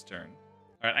score this turn.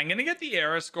 All right, I'm going to get the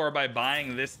era score by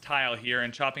buying this tile here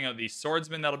and chopping out the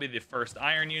swordsman. That'll be the first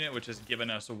iron unit, which has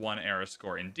given us one era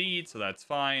score indeed, so that's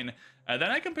fine. Then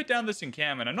I can put down this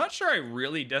encampment. I'm not sure I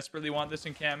really desperately want this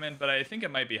encampment, but I think it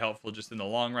might be helpful just in the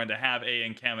long run to have a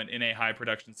encampment in a high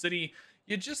production city.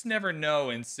 You just never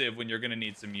know in Civ when you're going to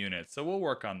need some units, so we'll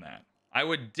work on that. I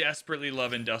would desperately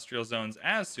love industrial zones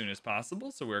as soon as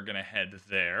possible, so we're going to head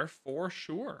there for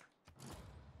sure.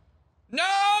 No,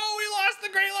 we lost the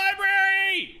Great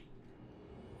Library!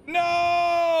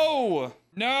 No!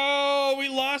 No, we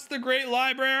lost the Great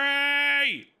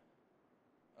Library!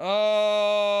 Oh,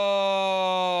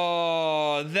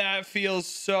 that feels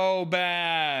so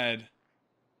bad.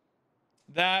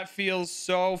 That feels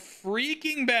so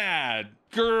freaking bad.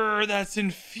 Grr, that's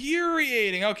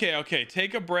infuriating. Okay,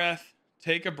 take a breath.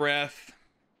 Take a breath.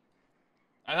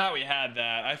 I thought we had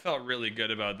that. I felt really good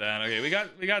about that. Okay, we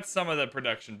got some of the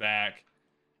production back.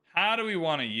 How do we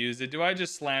want to use it? Do I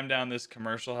just slam down this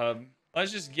commercial hub?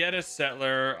 Let's just get a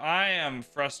settler. I am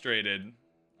frustrated.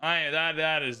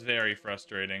 That is very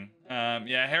frustrating.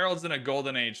 Yeah, Harold's in a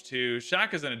golden age too.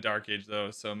 Shaka's in a dark age though,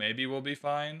 so maybe we'll be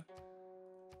fine.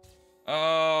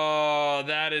 Oh,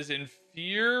 that is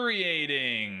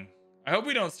infuriating. I hope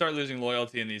we don't start losing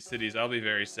loyalty in these cities. I'll be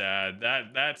very sad.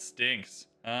 That stinks.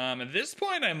 At this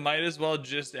point, I might as well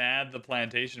just add the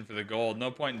plantation for the gold.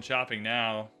 No point in chopping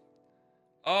now.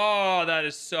 Oh, that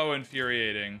is so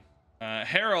infuriating.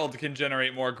 Harold can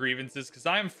generate more grievances because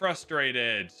I'm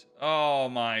frustrated. Oh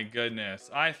my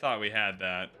goodness. I thought we had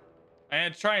that. I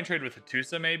had to try and trade with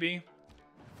Hattusa maybe.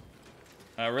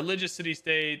 Religious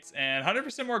city-states and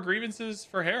 100% more grievances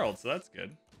for Harold, so that's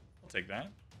good. I'll take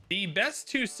that. The best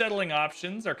two settling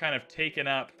options are kind of taken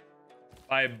up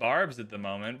by Barbs at the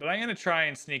moment, but I'm going to try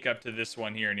and sneak up to this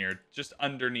one here near, just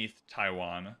underneath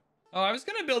Taiwan. Oh, I was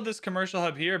going to build this commercial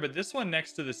hub here, but this one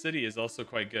next to the city is also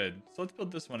quite good. So let's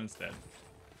build this one instead.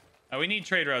 We need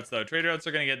trade routes, though. Trade routes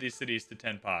are going to get these cities to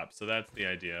 10 pops, so that's the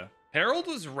idea. Harold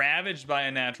was ravaged by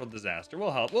a natural disaster.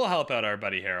 We'll help out our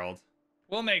buddy Harold.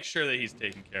 We'll make sure that he's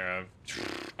taken care of.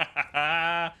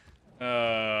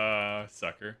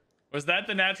 Sucker. Was that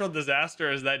the natural disaster,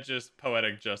 or is that just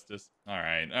poetic justice? All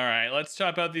right. Let's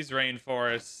chop out these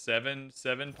rainforests.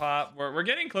 Seven pop. We're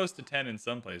getting close to 10 in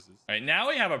some places. All right, now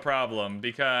we have a problem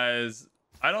because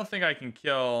I don't think I can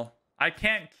kill. I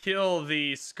can't kill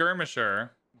the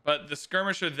skirmisher, but the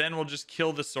skirmisher then will just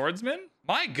kill the swordsman.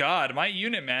 My God, my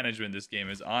unit management this game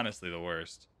is honestly the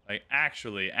worst. Like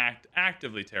actually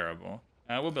actively terrible.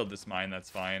 We'll build this mine, that's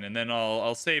fine. And then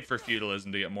I'll save for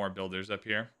feudalism to get more builders up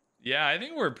here. Yeah, I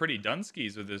think we're pretty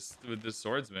dunskies with this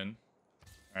swordsman.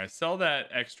 All right, sell that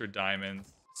extra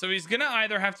diamonds. So he's gonna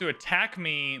either have to attack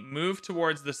me, move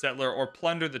towards the settler, or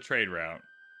plunder the trade route.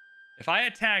 If I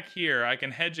attack here, I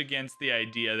can hedge against the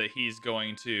idea that he's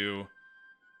going to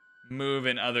move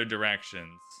in other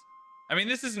directions. I mean,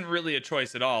 this isn't really a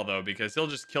choice at all, though, because he'll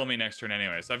just kill me next turn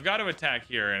anyway. So I've got to attack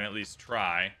here and at least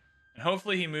try. And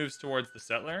hopefully he moves towards the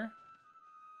settler.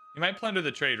 He might plunder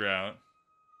the trade route.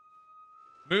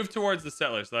 Move towards the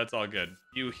settler, so that's all good.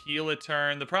 You heal a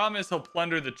turn. The problem is he'll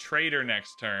plunder the trader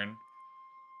next turn.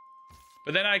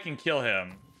 But then I can kill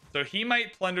him. So he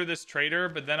might plunder this trader,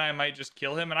 but then I might just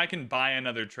kill him, and I can buy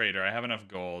another trader. I have enough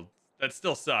gold. That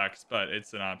still sucks, but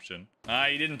it's an option.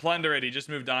 He didn't plunder it. He just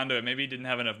moved on to it. Maybe he didn't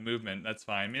have enough movement. That's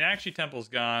fine. I mean, actually, Temple's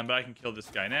gone, but I can kill this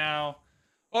guy now.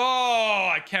 Oh,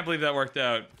 I can't believe that worked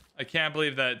out. I can't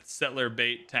believe that settler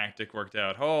bait tactic worked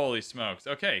out. Holy smokes.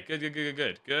 Okay,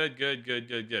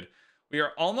 good. We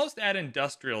are almost at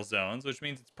industrial zones, which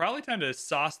means it's probably time to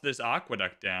sauce this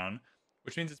aqueduct down,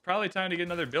 which means it's probably time to get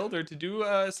another builder to do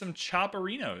some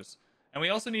chopperinos. And we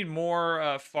also need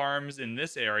more farms in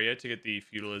this area to get the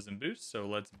feudalism boost. So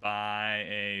let's buy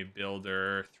a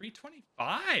builder.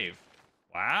 325.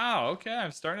 Wow, okay.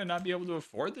 I'm starting to not be able to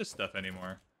afford this stuff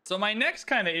anymore. So my next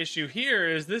kind of issue here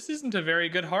is this isn't a very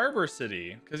good harbor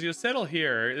city. Because you settle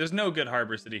here. There's no good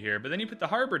harbor city here. But then you put the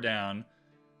harbor down.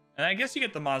 And I guess you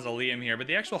get the mausoleum here, but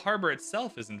the actual harbor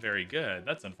itself isn't very good.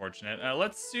 That's unfortunate.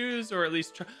 Let's Suze, or at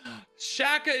least try.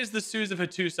 Shaka is the Suze of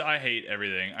Hattusa. I hate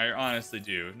everything. I honestly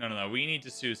do. No. We need to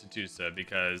Suze Hattusa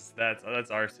because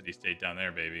that's our city-state down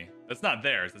there, baby. That's not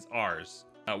theirs. That's ours.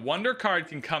 Wonder card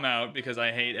can come out because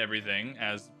I hate everything,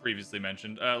 as previously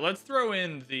mentioned. Let's throw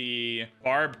in the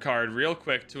Barb card real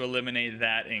quick to eliminate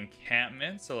that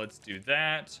encampment. So let's do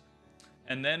that.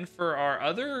 And then for our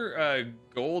other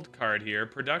gold card here,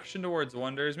 production towards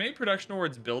wonders, maybe production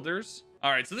towards builders.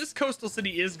 All right, so this coastal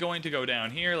city is going to go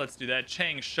down here. Let's do that.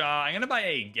 Changsha. I'm going to buy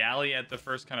a galley at the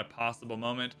first kind of possible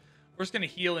moment. We're just going to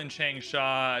heal in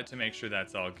Changsha to make sure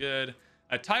that's all good.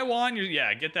 Taiwan,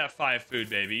 get that 5 food,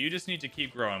 baby. You just need to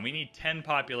keep growing. We need 10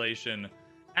 population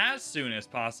as soon as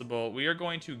possible. We are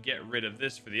going to get rid of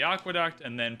this for the aqueduct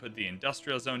and then put the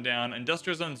industrial zone down.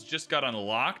 Industrial zones just got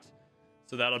unlocked.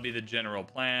 So that'll be the general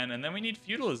plan. And then we need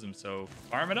feudalism. So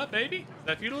farm it up, baby. Is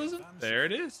that feudalism? There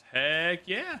it is. Heck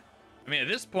yeah. I mean, at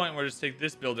this point, we'll just take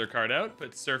this builder card out,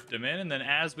 put serfdom in. And then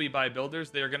as we buy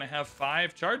builders, they're going to have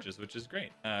 5 charges, which is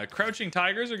great. Crouching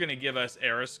tigers are going to give us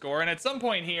era score. And at some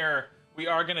point here, we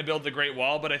are going to build the Great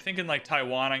Wall. But I think in like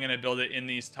Taiwan, I'm going to build it in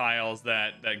these tiles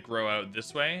that grow out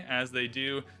this way as they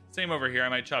do. Same over here. I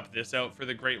might chop this out for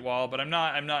the Great Wall, but I'm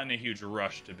not in a huge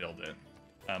rush to build it.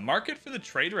 Market for the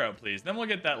trade route, please. Then we'll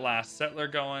get that last settler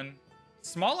going.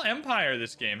 Small empire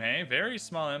this game, hey? Very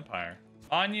small empire.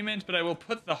 Monument, but I will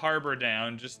put the harbor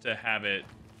down just to have it,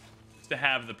 just to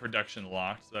have the production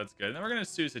locked. So that's good. And then we're going to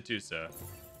Suze Hattusa.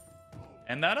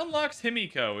 And that unlocks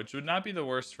Himiko, which would not be the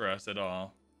worst for us at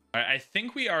all. All right, I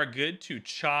think we are good to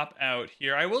chop out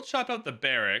here. I will chop out the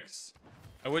barracks.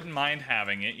 I wouldn't mind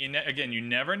having it. Again, you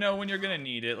never know when you're going to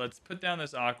need it. Let's put down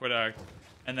this aqueduct.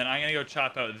 And then I'm going to go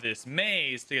chop out this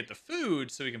maze to get the food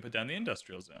so we can put down the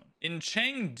industrial zone. In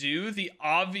Chengdu, the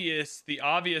obvious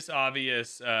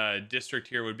district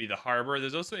here would be the harbor.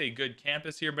 There's also a good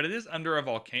campus here, but it is under a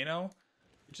volcano,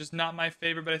 which is not my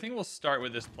favorite. But I think we'll start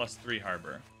with this +3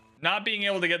 harbor. Not being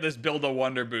able to get this build a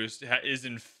wonder boost is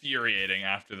infuriating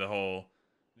after the whole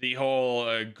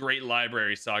Great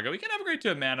Library saga. We can upgrade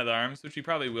to a Man at Arms, which we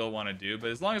probably will want to do.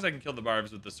 But as long as I can kill the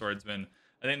Barbs with the swordsman,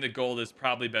 I think the gold is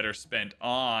probably better spent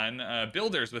on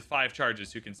builders with 5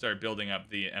 charges who can start building up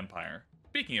the empire.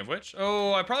 Speaking of which,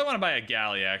 I probably want to buy a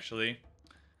galley, actually.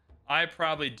 I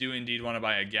probably do indeed want to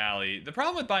buy a galley. The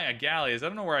problem with buying a galley is I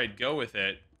don't know where I'd go with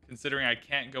it, considering I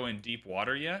can't go in deep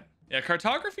water yet. Yeah,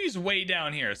 cartography is way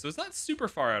down here, so it's not super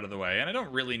far out of the way, and I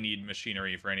don't really need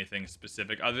machinery for anything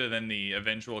specific other than the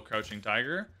eventual crouching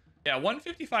tiger. Yeah,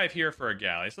 155 here for a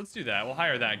galley, so let's do that. We'll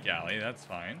hire that galley, that's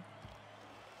fine.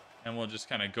 And we'll just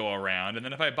kind of go around. And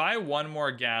then if I buy one more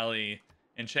galley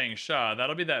in Changsha,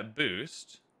 that'll be that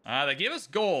boost. They gave us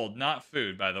gold, not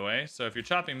food, by the way. So if you're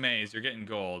chopping maize, you're getting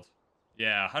gold.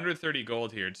 Yeah, 130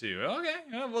 gold here, too. Okay,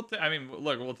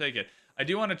 we'll take it. I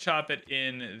do want to chop it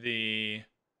in the...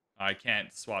 I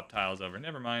can't swap tiles over.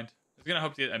 Never mind. I was going to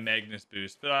hope to get a Magnus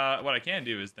boost. But what I can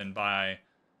do is then buy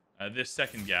this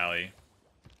second galley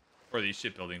for the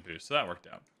shipbuilding boost. So that worked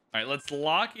out. All right, let's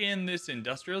lock in this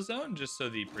industrial zone just so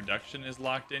the production is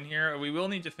locked in here. We will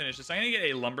need to finish this. I'm going to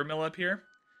get a lumber mill up here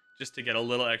just to get a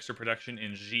little extra production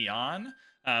in Xi'an.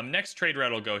 Next trade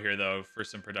route will go here though for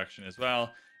some production as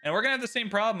well. And we're gonna have the same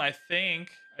problem. I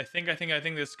think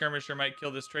this skirmisher might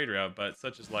kill this trade route, but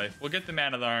such is life. We'll get the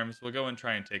man of arms. We'll go and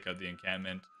try and take out the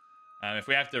encampment. If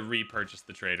we have to repurchase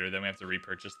the trader, then we have to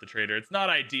repurchase the trader. It's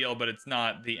not ideal, but it's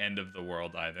not the end of the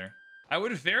world either. I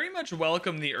would very much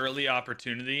welcome the early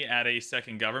opportunity at a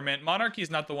second government. Monarchy is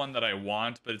not the one that I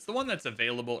want, but it's the one that's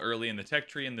available early in the tech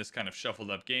tree in this kind of shuffled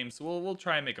up game. So we'll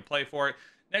try and make a play for it.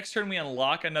 Next turn, we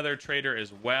unlock another trader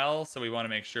as well. So we want to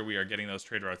make sure we are getting those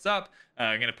trade routes up.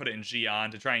 I'm going to put it in Xi'an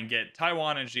to try and get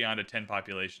Taiwan and Xi'an to 10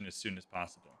 population as soon as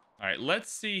possible. All right,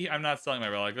 let's see. I'm not selling my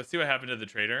relic. Let's see what happened to the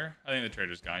trader. I think the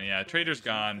trader's gone. Yeah, trader's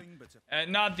gone.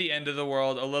 Not the end of the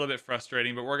world. A little bit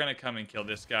frustrating, but we're going to come and kill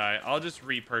this guy. I'll just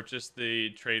repurchase the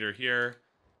trader here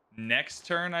next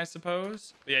turn, I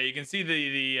suppose. But yeah, you can see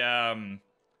the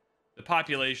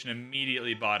population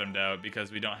immediately bottomed out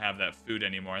because we don't have that food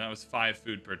anymore. And that was 5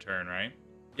 food per turn, right?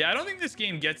 Yeah, I don't think this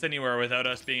game gets anywhere without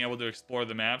us being able to explore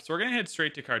the map. So we're going to head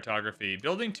straight to cartography.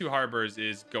 Building 2 harbors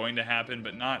is going to happen,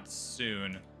 but not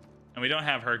soon. And we don't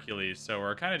have Hercules, so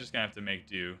we're kind of just gonna have to make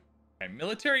do. Okay,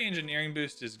 military engineering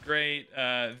boost is great.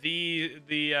 The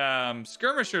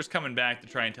skirmisher's coming back to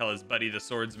try and tell his buddy the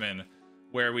swordsman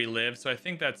where we live, so I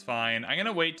think that's fine. I'm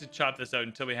gonna wait to chop this out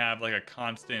until we have like a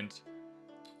constant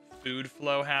food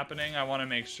flow happening. I want to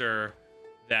make sure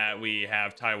that we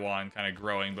have Taiwan kind of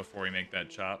growing before we make that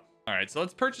chop. All right, so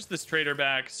let's purchase this trader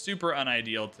back. Super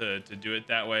unideal to do it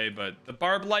that way, but the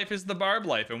Barb life is the Barb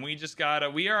life, and we just gotta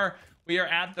we are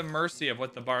at the mercy of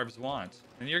what the Barbs want.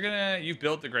 And you've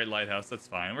built the Great Lighthouse, that's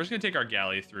fine. We're just gonna take our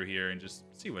galley through here and just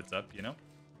see what's up, you know?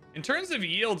 In terms of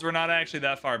yields, we're not actually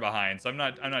that far behind, so I'm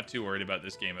not too worried about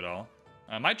this game at all.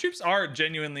 My troops are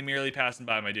genuinely merely passing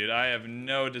by, my dude. I have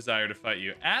no desire to fight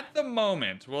you. At the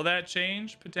moment, will that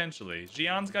change? Potentially.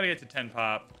 Xi'an's gotta get to 10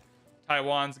 pop.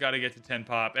 Taiwan's gotta get to 10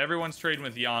 pop. Everyone's trading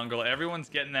with Yongle. Everyone's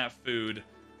getting that food.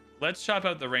 Let's chop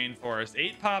out the rainforest.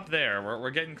 8 pop there,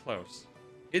 we're getting close.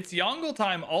 It's Yongle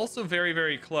time, also very,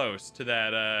 very close to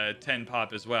that 10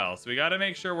 pop as well. So we got to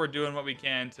make sure we're doing what we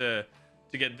can to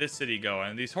get this city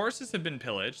going. These horses have been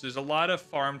pillaged. There's a lot of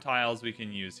farm tiles we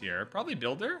can use here. Probably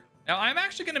builder. Now, I'm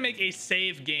actually going to make a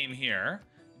save game here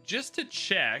just to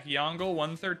check, Yongle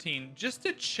 113, just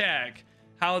to check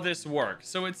how this works.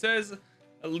 So it says,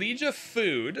 Legia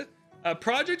food, a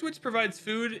project which provides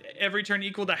food every turn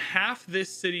equal to half this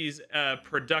city's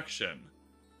production.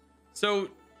 So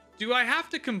do I have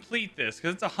to complete this?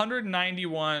 Because it's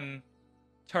 191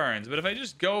 turns. But if I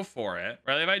just go for it,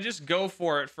 right? If I just go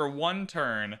for it for 1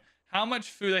 turn, how much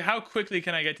food, like how quickly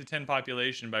can I get to 10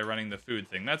 population by running the food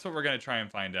thing? That's what we're going to try and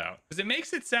find out. Because it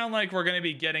makes it sound like we're going to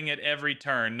be getting it every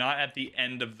turn, not at the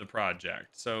end of the project.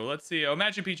 So let's see. Oh,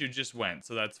 Machu Picchu just went,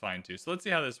 so that's fine too. So let's see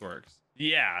how this works.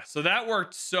 Yeah, so that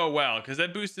worked so well because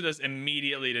that boosted us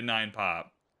immediately to 9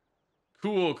 pop.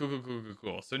 Cool.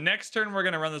 So next turn, we're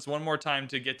going to run this one more time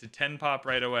to get to 10 pop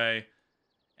right away.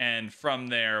 And from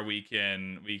there, we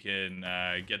can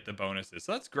get the bonuses.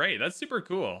 So that's great. That's super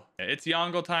cool. It's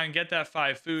Yongle time. Get that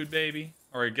 5 food, baby.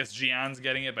 Or I guess Xi'an's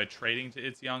getting it by trading to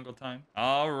It's Yongle time.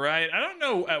 All right. I don't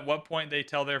know at what point they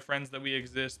tell their friends that we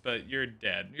exist, but you're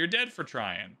dead. You're dead for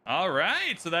trying. All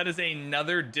right. So that is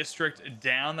another district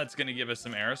down. That's going to give us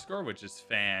some era score, which is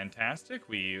fantastic.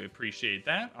 We appreciate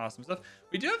that. Awesome stuff.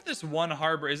 We do have this one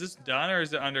harbor. Is this done or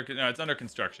is it under? No, it's under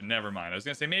construction. Never mind. I was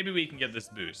going to say maybe we can get this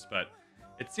boost, but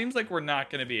it seems like we're not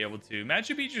going to be able to.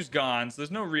 Machu Picchu's gone, so there's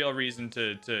no real reason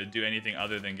to do anything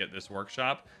other than get this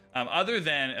workshop. Other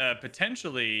than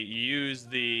potentially use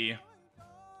the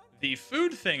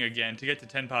food thing again to get to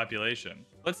 10 population.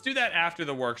 Let's do that after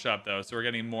the workshop, though, so we're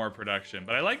getting more production.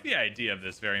 But I like the idea of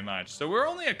this very much. So we're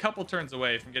only a couple turns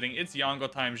away from getting It's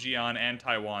Yongle time, Xi'an, and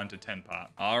Taiwan to 10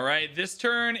 pop. All right, this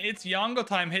turn, It's Yongle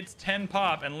time hits 10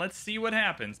 pop, and let's see what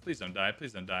happens. Please don't die,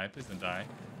 please don't die, please don't die.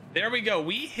 There we go.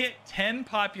 We hit 10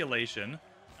 population.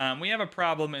 We have a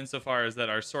problem insofar as that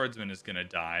our swordsman is going to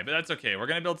die, but that's okay. We're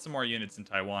going to build some more units in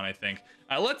Taiwan, I think.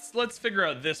 Let's figure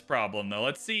out this problem, though.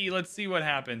 Let's see what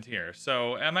happened here.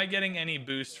 So am I getting any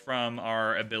boost from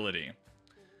our ability?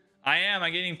 I am.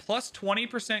 I'm getting plus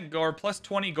 20% or plus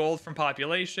 20 gold from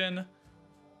population,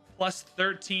 plus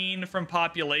 13 from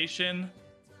population,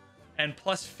 and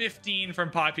plus 15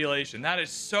 from population. That is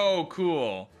so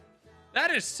cool. That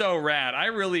is so rad. I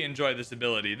really enjoy this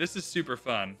ability. This is super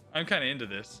fun. I'm kind of into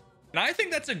this. And I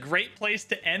think that's a great place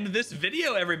to end this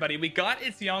video, everybody. We got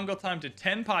It's Yongle time to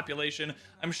 10 population.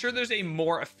 I'm sure there's a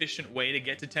more efficient way to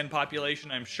get to 10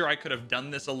 population. I'm sure I could have done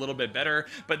this a little bit better,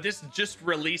 but this just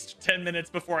released 10 minutes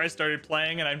before I started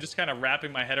playing, and I'm just kind of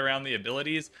wrapping my head around the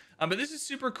abilities. But this is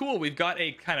super cool. We've got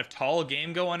a kind of tall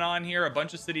game going on here. A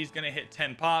bunch of cities going to hit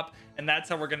 10 pop, and that's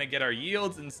how we're going to get our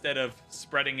yields instead of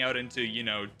spreading out into, you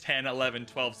know, 10, 11,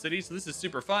 12 cities. So this is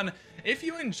super fun. If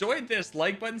you enjoyed this,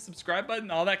 like button, subscribe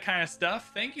button, all that kind of stuff,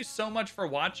 thank you so much for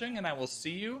watching, and I will see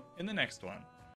you in the next one.